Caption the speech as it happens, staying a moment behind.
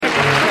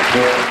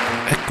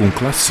Ecco un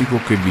classico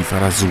che vi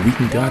farà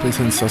swingare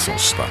senza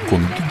sosta,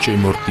 con DJ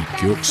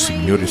Mortiglio,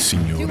 signore e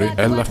signore,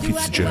 Ella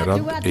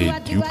Fitzgerald e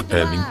Duke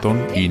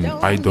Ellington in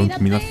I Don't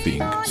Mean a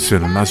Thing. Se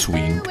non ha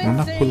swing, non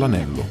ha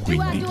quell'anello,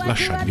 quindi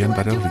lasciatevi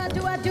andare al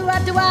ritmo.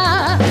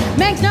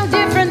 Makes no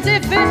difference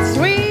if it's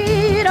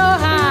sweet or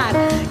hot.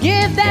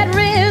 Give that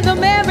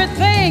rhythm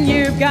everything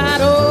you've got.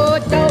 Oh,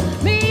 it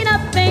don't mean a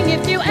thing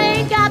if you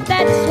ain't got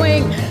that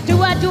swing.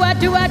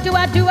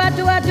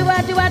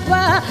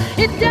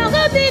 It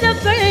doesn't mean a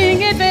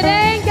thing if it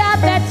ain't got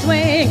that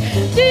swing.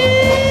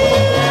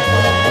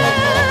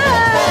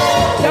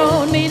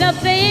 Don't mean a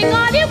thing.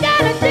 All you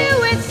gotta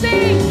do is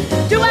sing.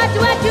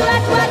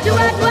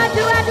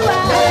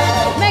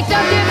 Makes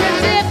no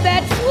difference if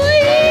that's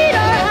sweet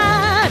or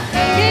hot.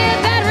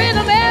 Give that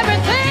rhythm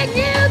everything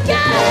you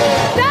got.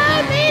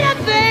 Don't mean a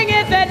thing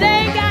if it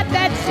ain't got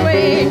that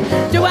swing.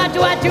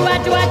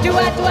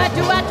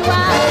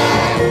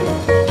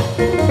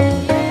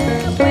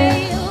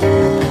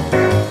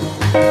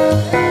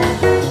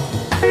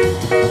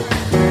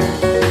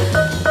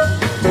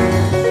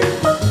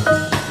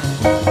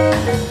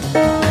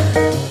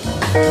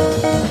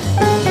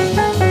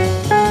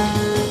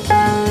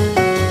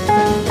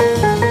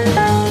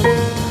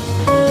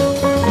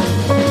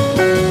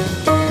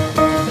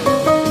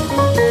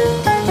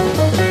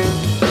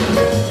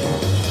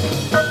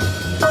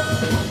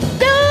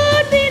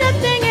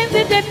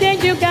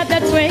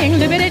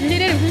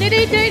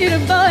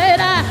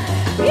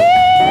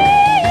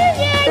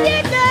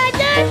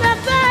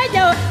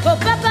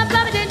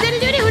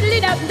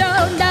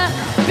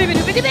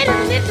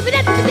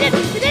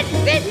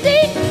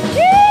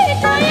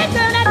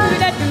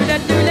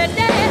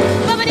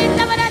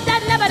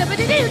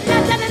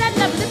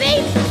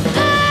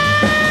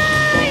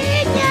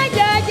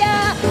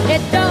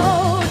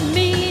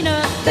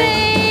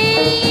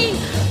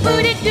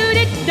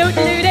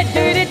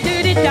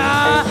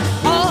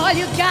 All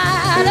you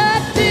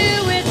gotta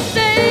do is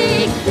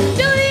sing.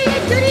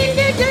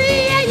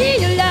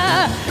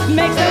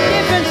 Makes no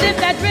difference if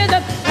that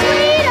rhythm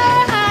sweet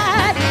or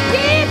hot.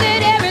 Give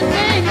it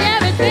everything,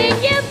 everything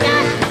you've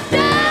got.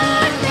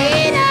 Don't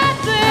need a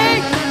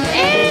thing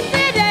if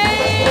it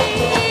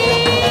ain't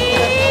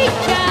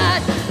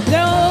got.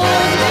 Don't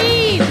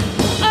need a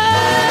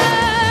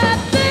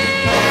thing.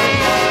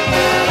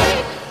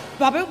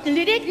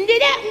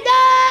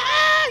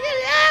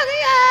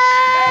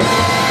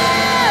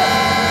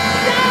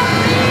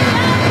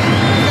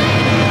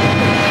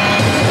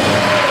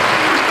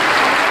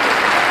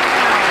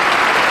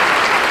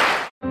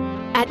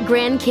 At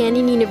Grand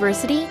Canyon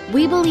University,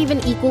 we believe in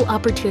equal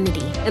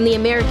opportunity, and the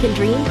American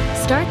dream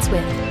starts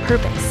with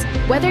purpose.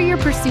 Whether your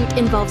pursuit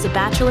involves a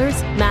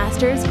bachelor's,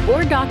 master's,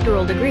 or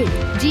doctoral degree,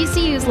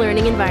 GCU's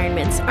learning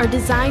environments are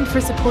designed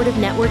for supportive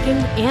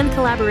networking and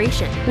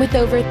collaboration. With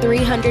over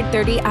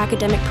 330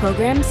 academic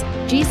programs,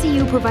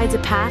 GCU provides a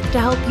path to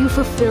help you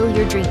fulfill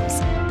your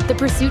dreams. The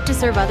pursuit to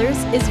serve others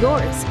is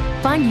yours.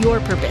 Find your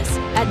purpose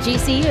at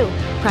GCU.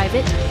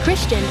 Private,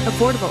 Christian,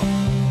 affordable.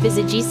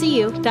 Visit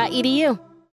gcu.edu.